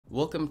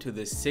Welcome to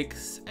the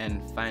sixth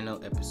and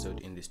final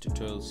episode in this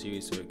tutorial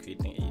series where we're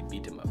creating a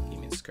beat-em-up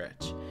game in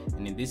Scratch.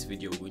 And in this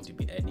video, we're going to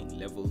be adding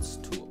levels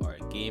to our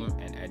game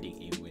and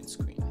adding a win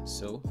screen.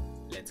 So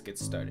let's get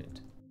started.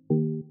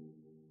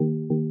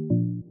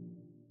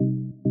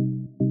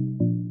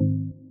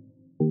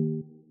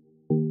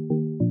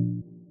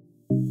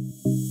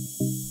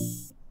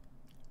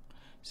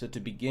 So to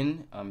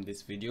begin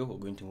this video, we're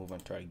going to move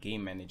on to our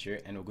game manager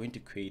and we're going to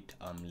create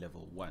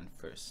level 1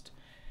 first.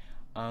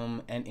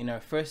 And in our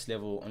first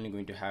level, we're only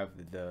going to have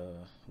the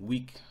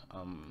weak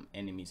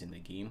enemies in the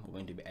game. We're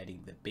going to be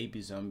adding the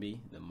baby zombie,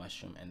 the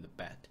mushroom, and the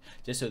bat,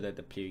 just so that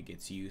the player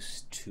gets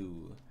used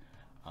to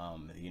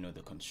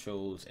the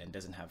controls and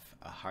doesn't have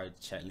a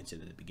hard challenge at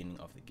the beginning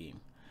of the game.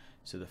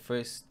 So the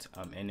first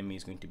enemy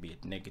is going to be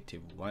at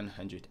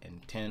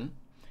 -110,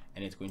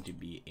 and it's going to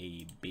be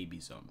a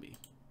baby zombie.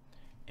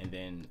 And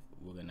then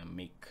we're gonna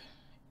make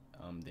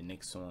the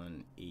next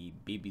one a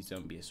baby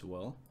zombie as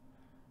well,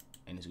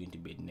 and it's going to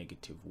be at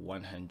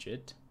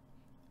 -100,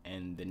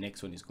 and the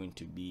next one is going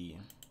to be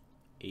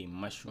a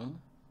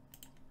mushroom,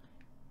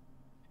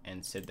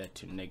 and set that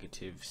to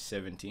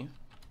 -70.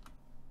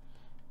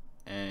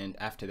 And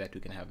after that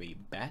we can have a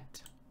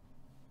bat,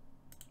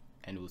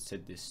 and we'll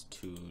set this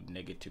to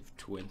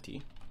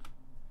 -20,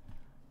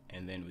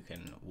 and then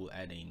we'll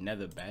add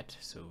another bat,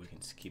 so we can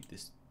keep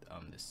this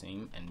the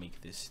same and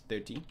make this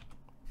 30,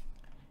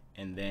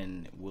 and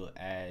then we'll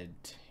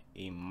add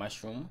a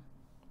mushroom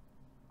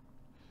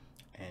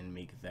and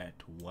make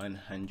that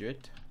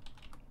 100,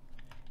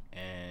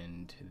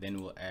 and then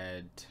we'll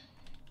add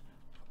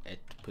at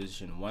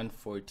position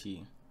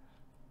 140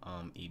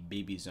 a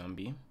baby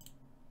zombie,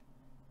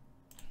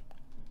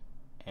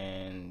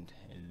 and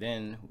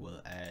then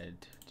we'll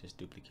add, just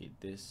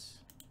duplicate this,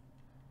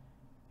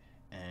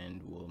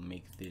 and we'll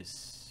make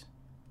this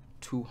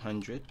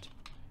 200,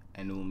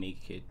 and we'll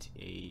make it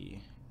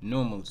a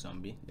normal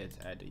zombie. Let's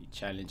add a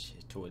challenge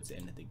towards the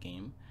end of the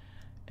game,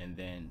 and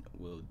then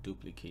we'll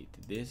duplicate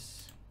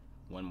this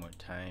one more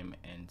time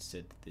and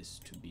set this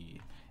to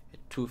be at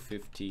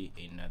 250,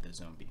 another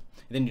zombie.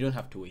 And then you don't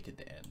have to wait at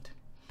the end.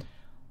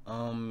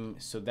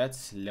 So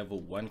that's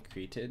level 1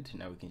 created.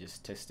 Now we can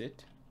just test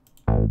it.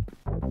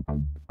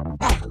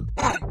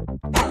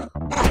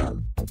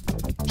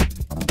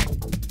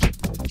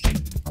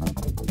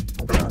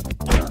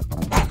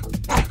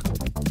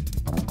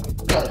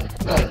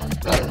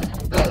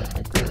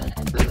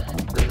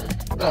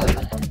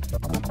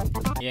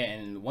 Yeah,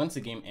 and once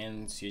the game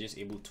ends, you're just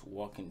able to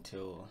walk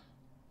until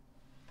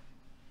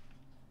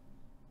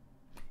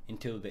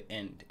the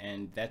end,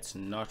 and that's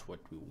not what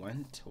we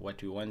want.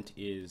 What we want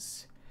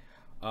is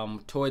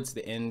towards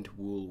the end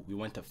we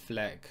want a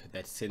flag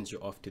that sends you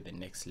off to the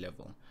next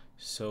level.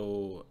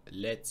 So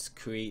let's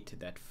create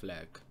that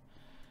flag,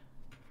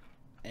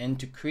 and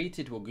to create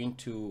it we're going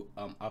to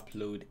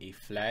upload a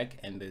flag,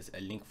 and there's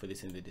a link for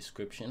this in the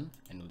description,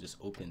 and we'll just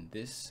open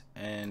this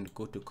and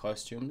go to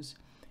costumes,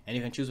 and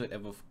you can choose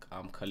whatever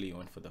color you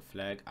want for the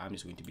flag. I'm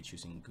just going to be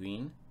choosing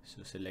green,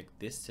 so select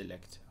this,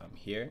 select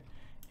here,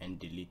 and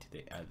delete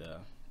the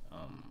other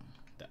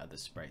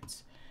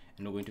sprites,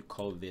 and we're going to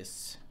call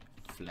this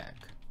flag.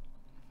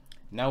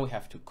 Now we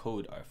have to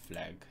code our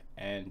flag,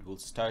 and we'll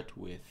start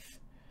with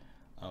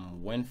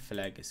when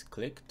flag is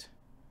clicked.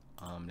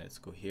 Let's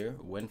go here.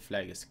 When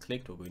flag is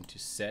clicked, we're going to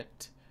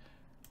set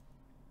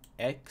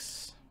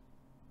X.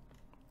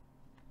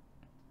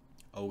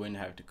 We're going to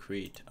have to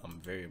create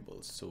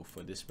variables. So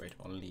for this sprite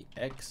only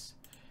X,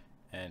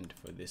 and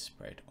for this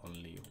sprite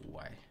only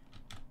Y.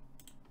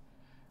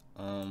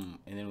 And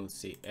then we'll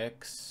say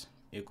X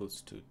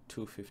equals to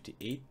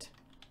 258,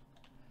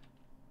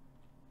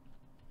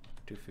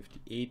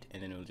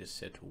 and then we'll just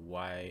set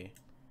Y.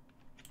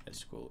 Let's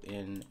scroll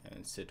in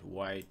and set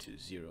Y to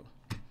 0.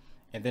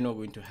 And then we're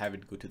going to have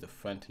it go to the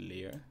front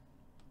layer,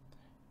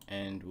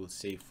 and we'll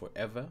say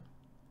forever,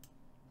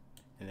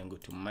 and then go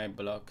to my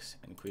blocks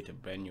and create a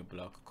brand new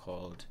block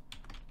called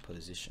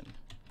position,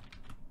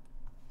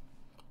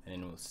 and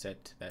then we'll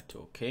set that to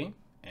OK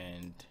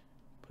and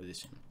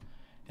position.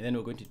 And then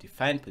we're going to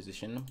define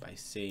position by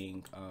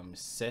saying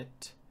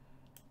set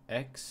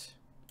X,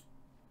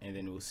 and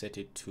then we'll set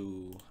it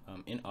to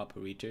in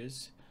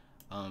operators,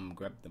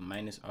 grab the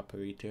minus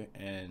operator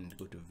and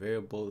go to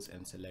variables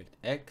and select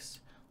X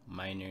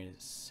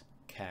minus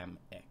cam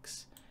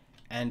X,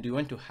 and we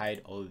want to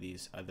hide all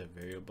these other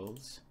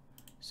variables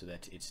so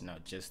that it's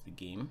not just the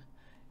game.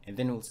 And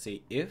then we'll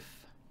say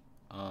if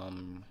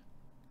and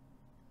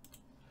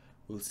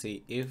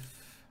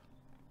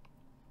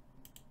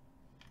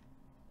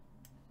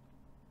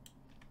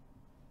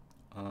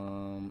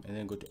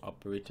then go to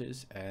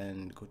operators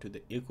and go to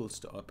the equals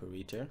to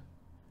operator,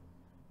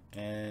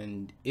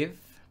 and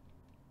if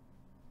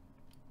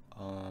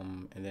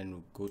and then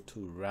we'll go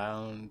to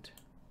round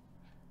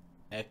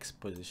X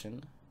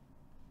position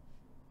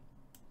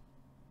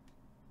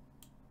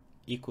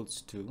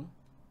equals to,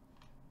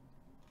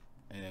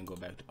 and then go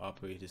back to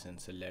operators and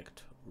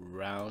select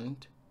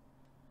round,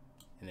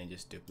 and then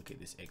just duplicate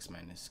this X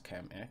minus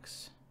cam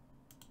X,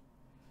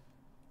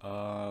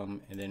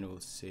 and then we'll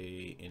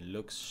say in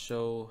looks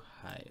show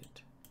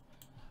hide.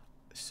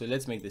 So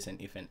let's make this an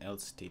if and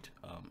else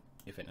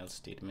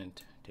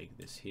statement. Take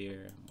this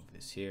here, move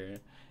this here,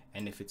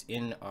 and if it's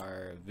in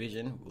our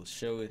vision we'll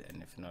show it,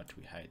 and if not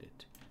we hide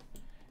it.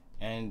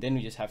 And then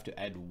we just have to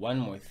add one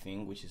more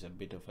thing, which is a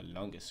bit of a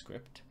longer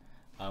script.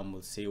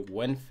 We'll say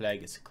when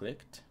flag is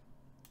clicked,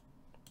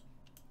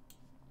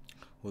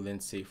 we'll then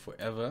say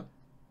forever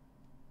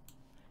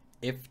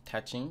if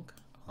touching,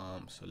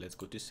 so let's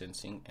go to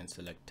sensing and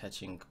select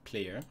touching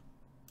player.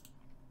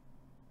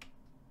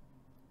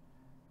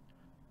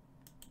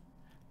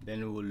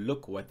 Then we'll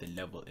look what the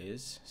level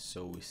is,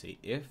 so we say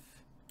if,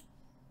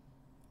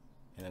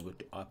 and then go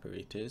to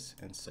operators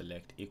and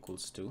select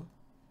equals to,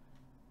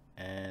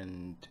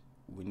 and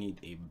we need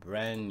a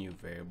brand new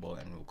variable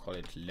and we'll call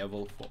it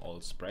level for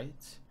all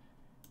sprites,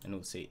 and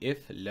we'll say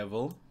if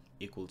level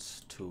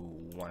equals to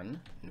 1,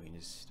 and we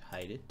just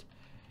hide it.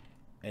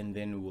 And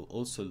then we'll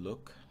also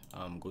look,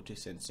 go to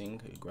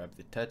sensing, grab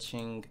the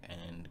touching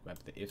and grab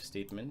the if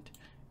statement,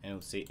 and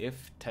we'll say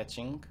if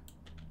touching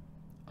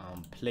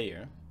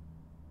player,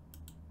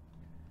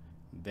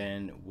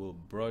 then we'll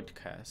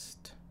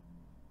broadcast,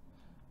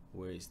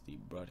 where is the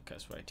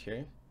broadcast, right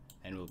here,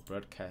 and we'll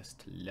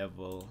broadcast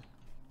level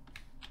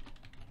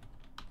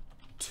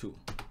 2.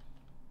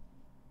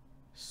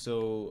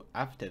 So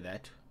after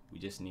that we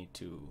just need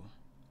to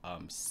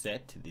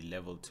set the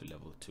level to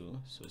level 2,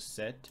 so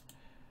set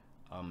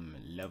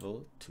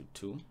level to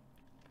 2,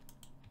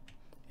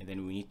 and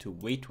then we need to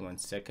wait 1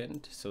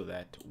 second so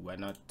that we're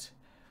not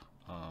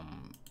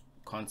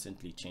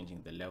constantly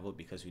changing the level,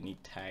 because we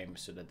need time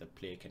so that the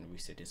player can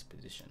reset his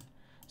position.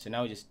 So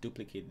now we just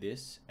duplicate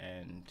this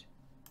and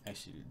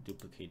actually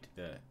duplicate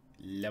the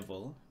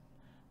level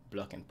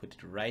block and put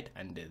it right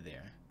under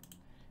there,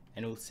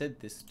 and we'll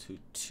set this to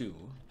 2,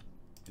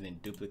 and then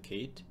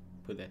duplicate,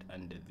 put that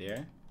under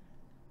there,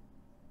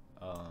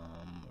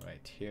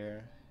 right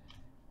here,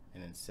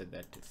 and then set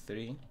that to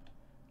 3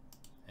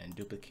 and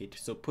duplicate.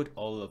 So put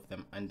all of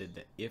them under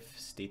the if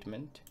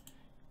statement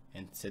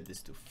and set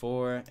this to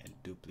 4 and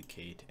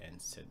duplicate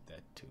and set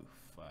that to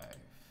 5.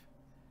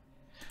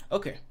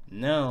 Okay,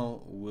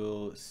 now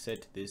we'll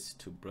set this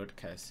to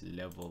broadcast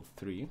level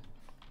 3,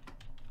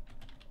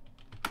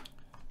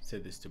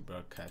 set this to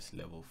broadcast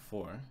level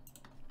 4,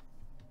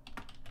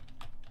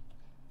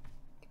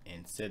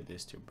 and set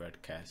this to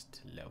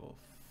broadcast level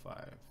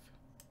 5.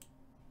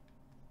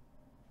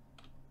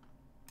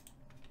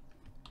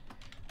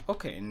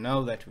 Okay,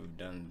 now that we've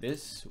done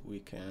this, we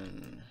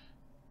can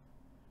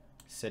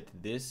set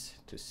this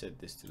to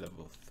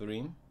level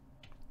 3,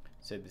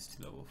 set this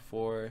to level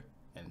 4,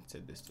 and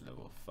set this to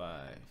level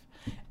 5.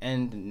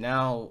 And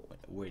now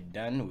we're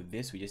done with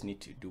this. We just need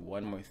to do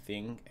one more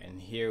thing,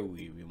 and here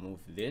we remove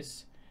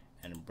this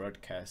and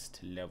broadcast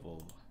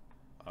level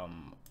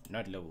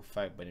not level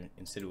 5, but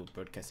instead we'll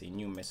broadcast a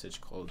new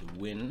message called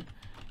win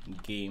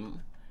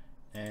game,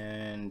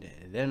 and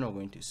then we're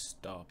going to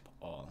stop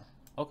all.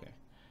 Okay,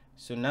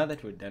 so now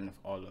that we're done with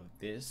all of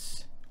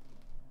this,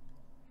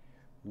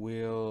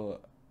 we'll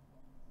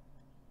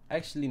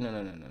actually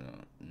no.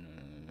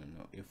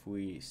 If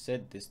we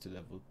set this to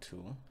level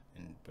 2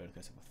 and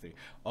broadcast level 3,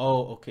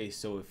 oh okay,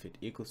 so if it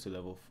equals to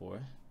level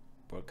 4,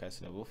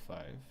 broadcast level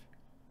 5.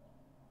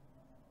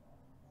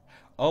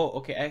 Oh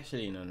okay,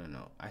 actually no,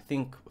 I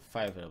think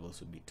 5 levels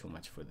would be too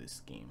much for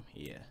this game.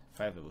 Yeah,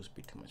 5 levels would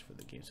be too much for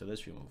the game, so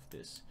let's remove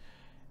this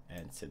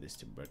and set this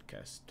to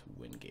broadcast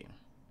win game.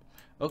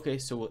 Okay,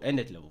 so we'll end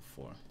at level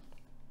 4.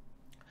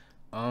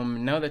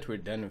 Now that we're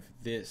done with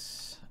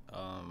this,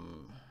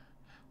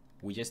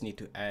 we just need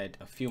to add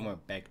a few more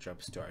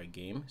backdrops to our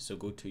game. So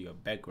go to your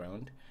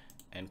background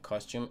and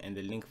costume, and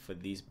the link for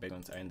these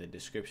backgrounds are in the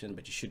description,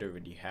 but you should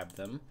already have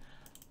them.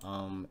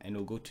 And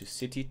we'll go to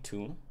city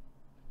 2,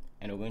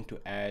 and we're going to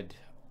add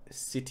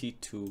city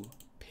 2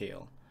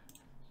 pale,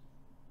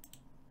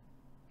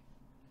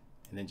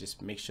 and then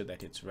just make sure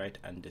that it's right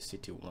under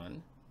city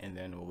 1, and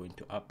then we're going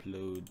to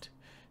upload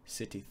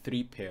city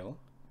 3 pale.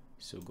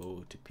 So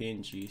go to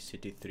PNG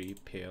city 3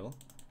 pale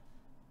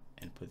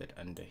and put that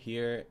under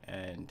here,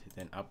 and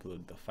then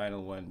upload the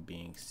final one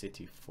being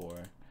city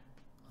 4.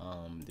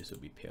 This will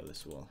be pale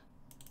as well.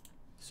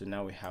 So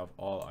now we have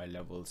all our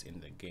levels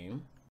in the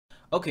game.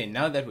 Okay,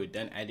 now that we're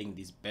done adding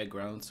these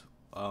backgrounds,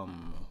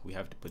 we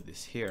have to put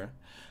this here.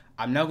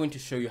 I'm now going to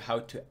show you how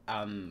to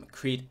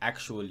create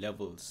actual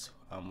levels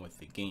with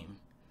the game.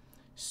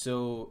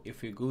 So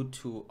if we go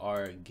to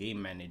our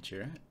game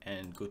manager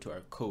and go to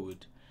our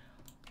code,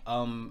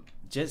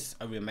 just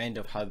a reminder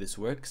of how this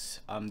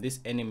works. This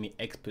enemy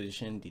X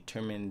position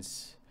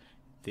determines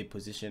the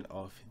position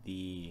of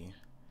the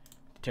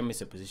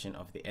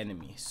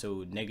enemy.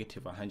 So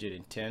negative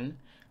 110.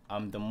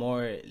 The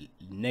more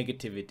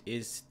negative it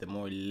is, the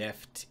more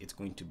left it's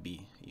going to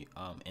be,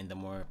 and the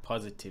more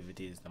positive it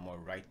is, the more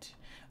right,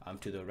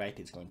 to the right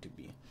it's going to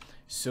be.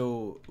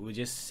 So we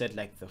just set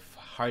like the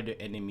harder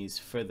enemies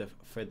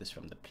furthest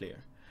from the player,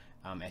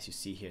 as you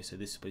see here. So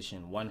this is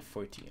position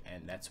 140,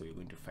 and that's where you're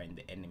going to find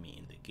the enemy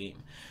in the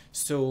game.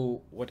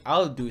 So what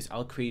I'll do is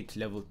I'll create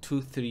level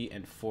 2, 3,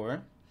 and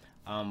 4,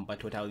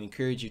 But what I'll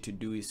encourage you to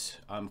do is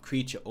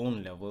create your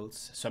own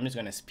levels. So I'm just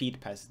going to speed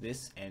past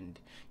this, and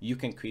you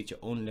can create your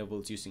own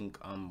levels using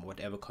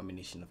whatever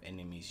combination of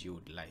enemies you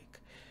would like.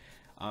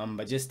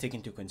 But just take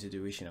into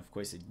consideration, of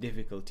course, the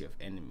difficulty of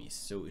enemies.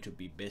 So it would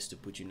be best to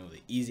put,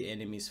 the easy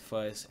enemies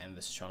first and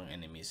the strong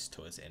enemies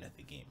towards the end of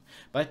the game.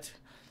 But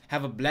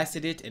have a blast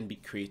at it and be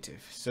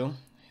creative. So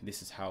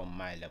this is how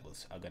my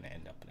levels are going to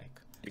end up like.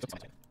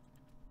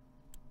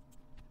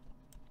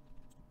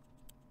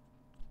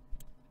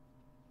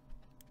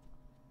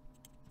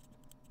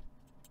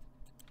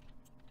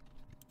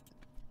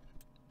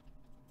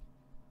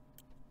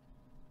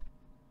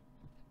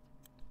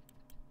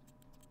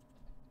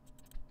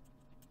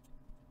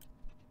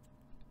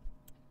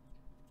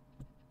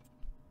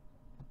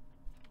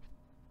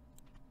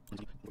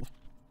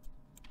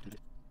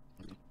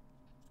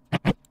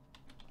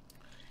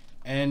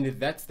 And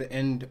that's the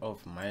end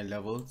of my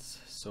levels.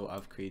 So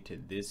I've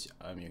created this.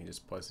 You can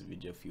just pause the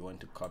video if you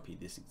want to copy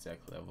this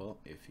exact level,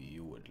 if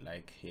you would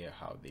like hear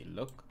how they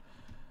look.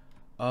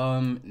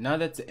 Now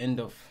that's the end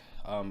of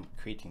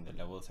creating the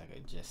levels, like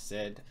I just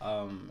said.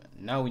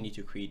 Now we need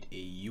to create a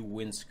you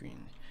win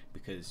screen,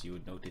 because you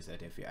would notice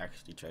that if you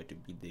actually try to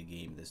beat the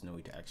game, there's no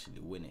way to actually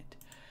win it.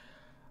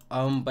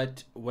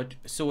 But what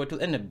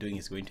we'll end up doing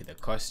is going to the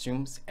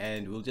costumes,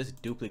 and we'll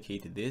just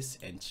duplicate this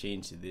and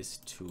change this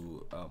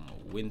to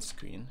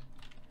windscreen,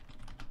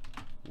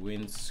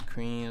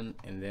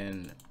 and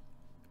then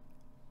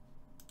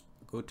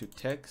go to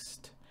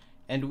text.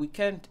 And we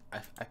can't,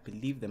 I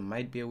believe there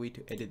might be a way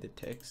to edit the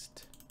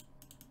text.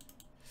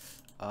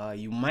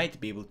 You might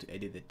be able to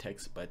edit the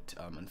text, but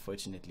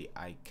unfortunately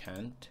I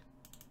can't.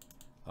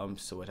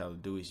 So what I'll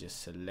do is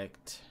just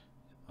select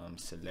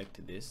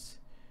this,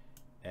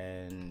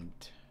 and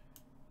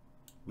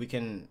we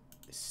can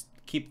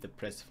keep the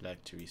press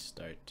flag to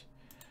restart.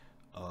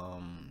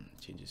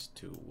 Changes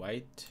to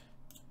white,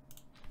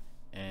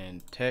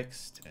 and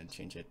text, and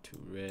change it to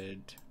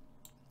red,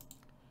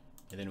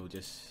 and then we'll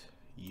just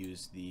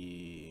use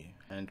the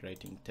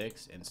handwriting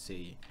text and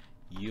say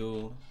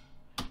you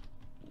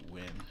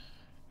win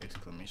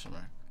exclamation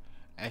mark.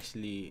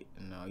 Actually,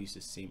 no, I'll use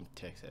the same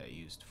text that I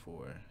used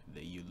for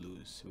the you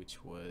lose,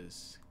 which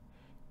was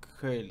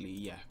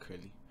curly,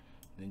 curly.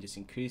 And then just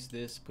increase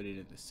this, put it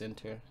in the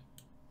center,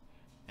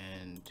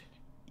 and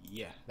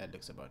yeah, that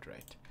looks about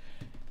right.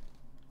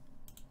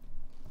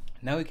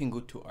 Now we can go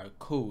to our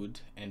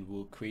code, and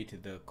we'll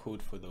create the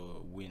code for the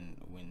win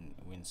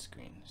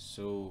screen.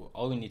 So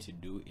all we need to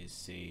do is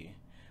say,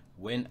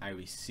 when I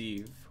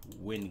receive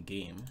win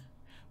game,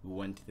 we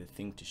want the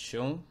thing to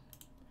show,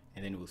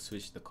 and then we'll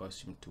switch the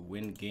costume to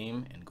win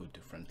game and go to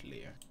front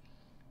layer.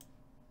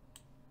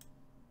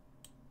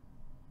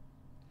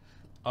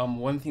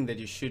 One thing that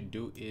you should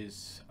do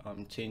is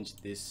change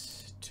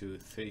this to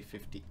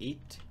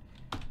 358,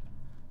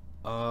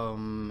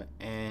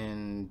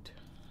 and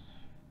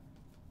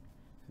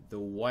the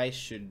Y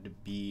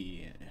should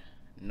be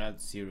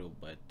not 0,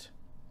 but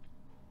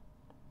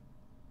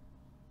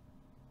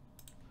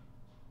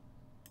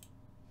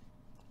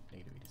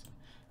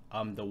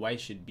the Y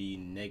should be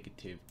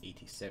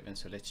 -87.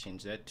 So let's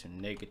change that to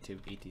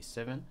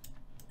 -87,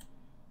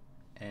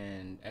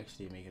 and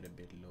actually make it a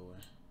bit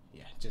lower.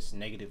 Yeah, just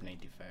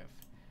 -95.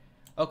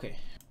 Okay,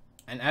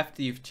 and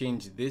after you've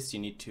changed this, you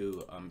need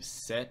to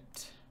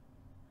set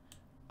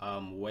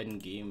when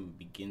game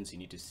begins, you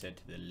need to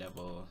set the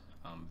level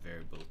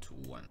variable to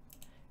 1.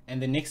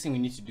 And the next thing we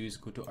need to do is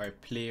go to our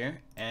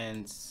player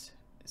and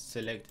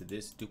select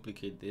this,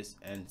 duplicate this,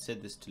 and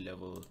set this to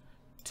level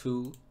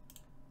 2,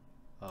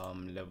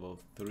 level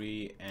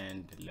 3,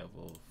 and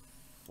level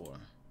 4.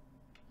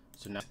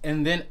 So now,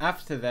 and then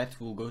after that,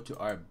 we'll go to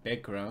our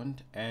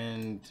background,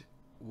 and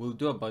we'll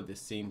do about the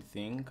same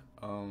thing,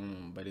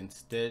 but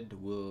instead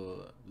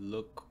we'll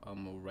look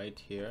right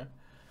here,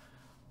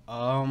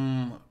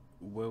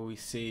 where we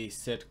say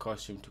set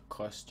costume to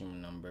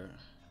costume number.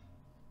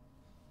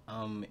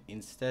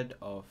 Instead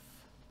of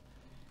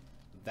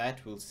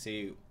that, we'll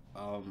say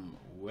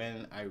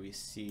when I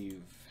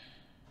receive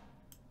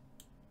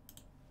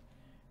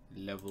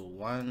level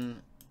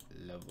 1,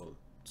 level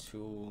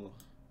 2,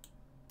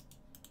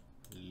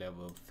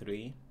 level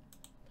 3,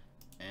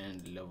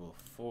 and level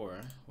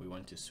 4, we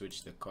want to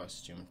switch the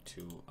costume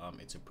to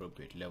its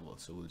appropriate level.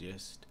 So we'll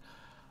just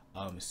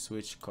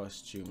switch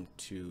costume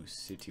to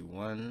city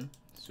 1,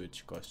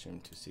 switch costume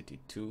to city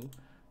 2,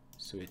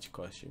 switch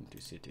costume to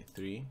city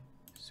 3,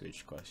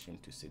 switch costume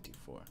to city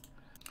 4,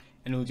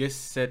 and we'll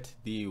just set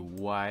the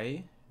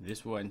Y,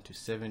 this one to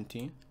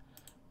 70,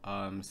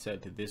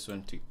 set this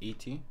one to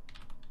 80,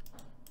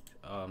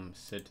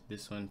 set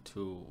this one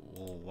to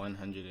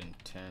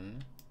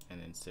 110,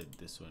 and then set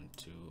this one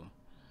to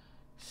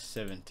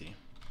 70.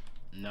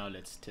 Now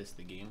let's test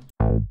the game.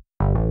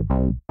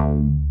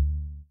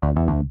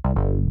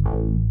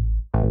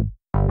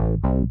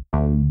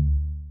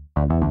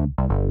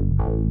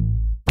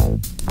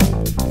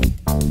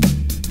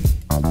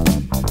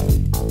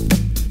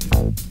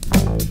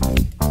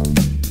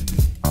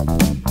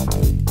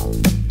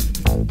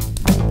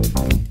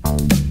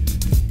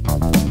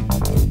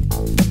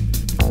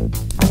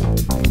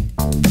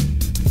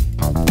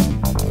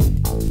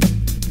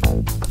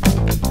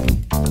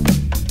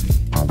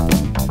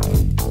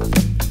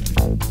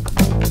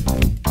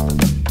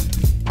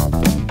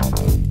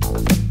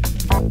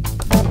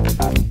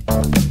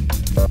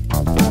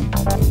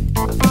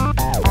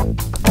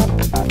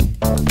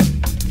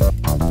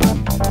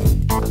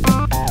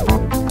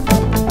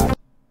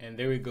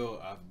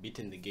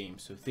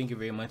 So thank you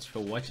very much for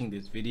watching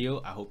this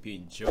video. I hope you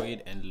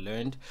enjoyed and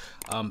learned.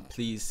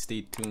 Please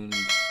stay tuned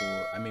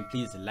for,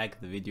 please like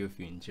the video if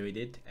you enjoyed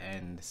it,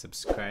 and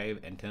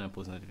subscribe and turn on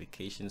post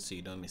notifications so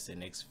you don't miss the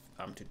next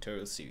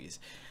tutorial series.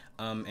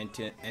 And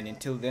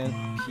until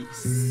then,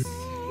 peace.